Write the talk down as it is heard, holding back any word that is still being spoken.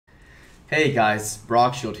Hey guys,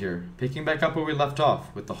 Brockshield here, picking back up where we left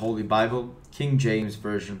off with the Holy Bible, King James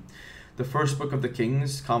Version, the first book of the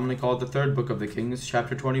Kings, commonly called the third book of the Kings,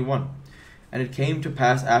 chapter 21. And it came to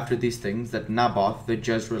pass after these things that Naboth the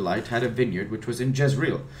Jezreelite had a vineyard which was in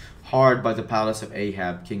Jezreel, hard by the palace of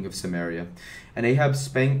Ahab, king of Samaria. And Ahab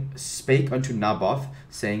spake unto Naboth,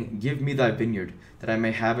 saying, Give me thy vineyard, that I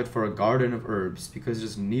may have it for a garden of herbs, because it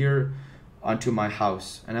is near unto my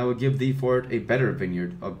house, and I will give thee for it a better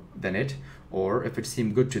vineyard than it, or, if it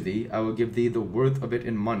seem good to thee, I will give thee the worth of it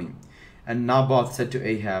in money. And Naboth said to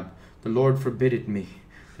Ahab, The Lord forbid it me,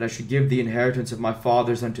 that I should give the inheritance of my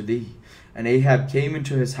fathers unto thee. And Ahab came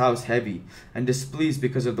into his house heavy, and displeased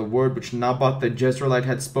because of the word which Naboth the Jezreelite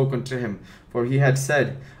had spoken to him. For he had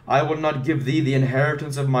said, I will not give thee the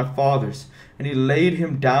inheritance of my fathers. And he laid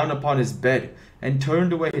him down upon his bed, and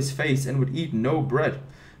turned away his face, and would eat no bread.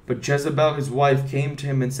 But Jezebel his wife came to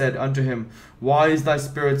him and said unto him, Why is thy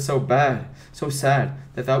spirit so bad, so sad,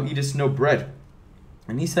 that thou eatest no bread?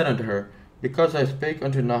 And he said unto her, Because I spake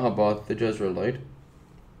unto Naboth the Jezreelite,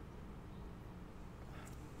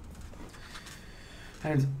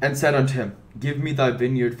 and said unto him, Give me thy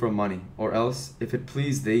vineyard for money, or else, if it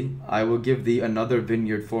please thee, I will give thee another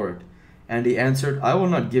vineyard for it. And he answered, I will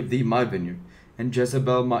not give thee my vineyard. And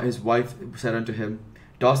Jezebel his wife said unto him,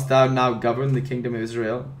 Dost thou now govern the kingdom of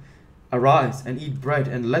Israel? Arise, and eat bread,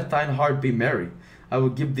 and let thine heart be merry. I will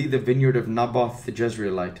give thee the vineyard of Naboth the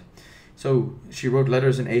Jezreelite. So she wrote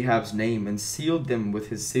letters in Ahab's name, and sealed them with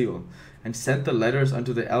his seal, and sent the letters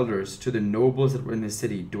unto the elders, to the nobles that were in the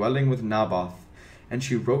city, dwelling with Naboth. And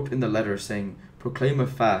she wrote in the letter, saying, Proclaim a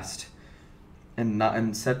fast,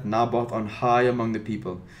 and set Naboth on high among the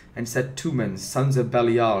people, and set 2 men, sons of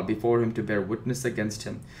Belial, before him to bear witness against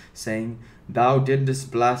him, saying, Thou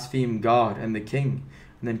didst blaspheme God and the king,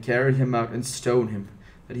 and then carry him out and stone him,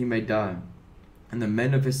 that he may die. And the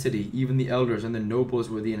men of his city, even the elders and the nobles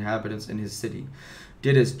were the inhabitants in his city,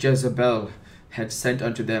 did as Jezebel had sent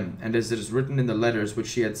unto them, and as it is written in the letters which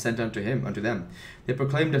she had sent unto them. They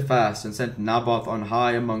proclaimed a fast, and sent Naboth on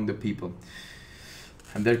high among the people.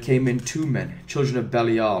 And there came in 2 men, children of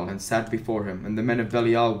Belial, and sat before him. And the men of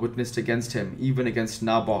Belial witnessed against him, even against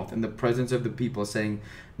Naboth, in the presence of the people, saying,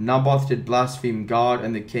 Naboth did blaspheme God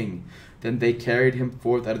and the king. Then they carried him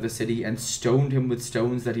forth out of the city, and stoned him with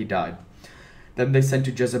stones that he died. Then they sent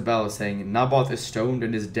to Jezebel, saying, Naboth is stoned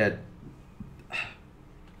and is dead.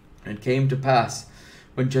 And it came to pass,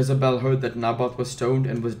 when Jezebel heard that Naboth was stoned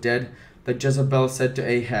and was dead, that Jezebel said to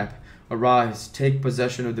Ahab, Arise, take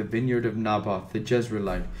possession of the vineyard of Naboth the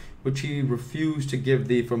Jezreelite, which he refused to give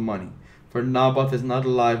thee for money. For Naboth is not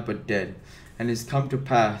alive but dead. And it is come to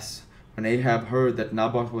pass, when Ahab heard that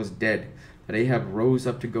Naboth was dead, that Ahab rose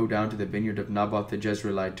up to go down to the vineyard of Naboth the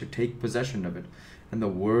Jezreelite to take possession of it. And the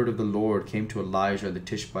word of the Lord came to Elijah the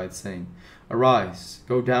Tishbite, saying, Arise,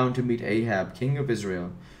 go down to meet Ahab king of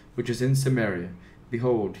Israel, which is in Samaria.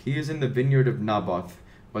 Behold, he is in the vineyard of Naboth,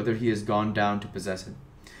 whether he is gone down to possess it.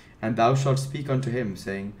 And thou shalt speak unto him,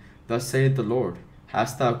 saying, Thus saith the Lord,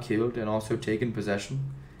 Hast thou killed and also taken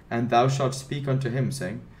possession? And thou shalt speak unto him,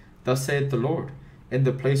 saying, Thus saith the Lord, In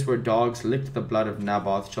the place where dogs licked the blood of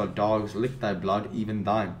Naboth shall dogs lick thy blood, even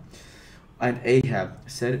thine. And Ahab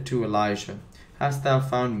said to Elijah, Hast thou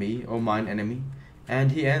found me, O mine enemy?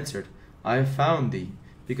 And he answered, I have found thee,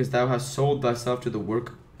 because thou hast sold thyself to the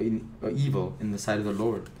work evil in the sight of the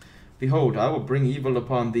Lord. Behold, I will bring evil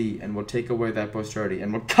upon thee, and will take away thy posterity,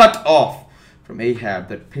 and will cut off from Ahab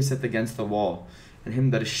that pisseth against the wall, and him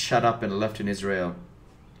that is shut up and left in Israel.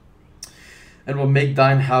 And will make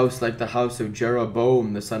thine house like the house of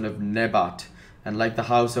Jeroboam the son of Nebat, and like the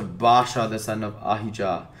house of Baasha the son of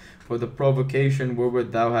Ahijah, for the provocation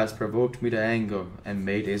wherewith thou hast provoked me to anger, and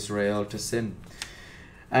made Israel to sin.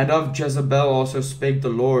 And of Jezebel also spake the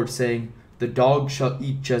Lord, saying, The dog shall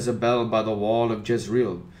eat Jezebel by the wall of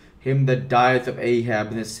Jezreel. Him that dieth of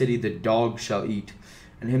Ahab in the city the dog shall eat,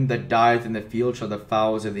 and him that dieth in the field shall the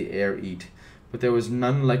fowls of the air eat. But there was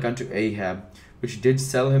none like unto Ahab, which did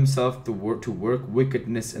sell himself to work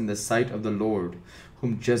wickedness in the sight of the Lord,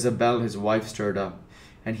 whom Jezebel his wife stirred up.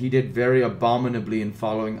 And he did very abominably in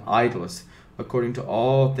following idols, according to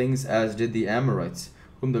all things as did the Amorites,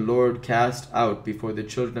 whom the Lord cast out before the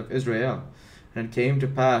children of Israel. And it came to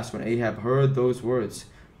pass, when Ahab heard those words,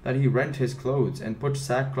 that he rent his clothes, and put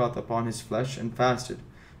sackcloth upon his flesh, and fasted,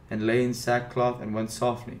 and lay in sackcloth, and went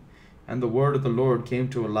softly. And the word of the Lord came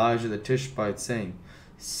to Elijah the Tishbite, saying,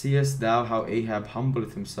 Seest thou how Ahab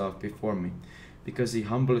humbleth himself before me? Because he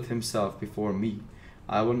humbleth himself before me,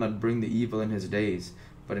 I will not bring the evil in his days,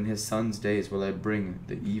 but in his son's days will I bring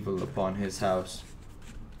the evil upon his house.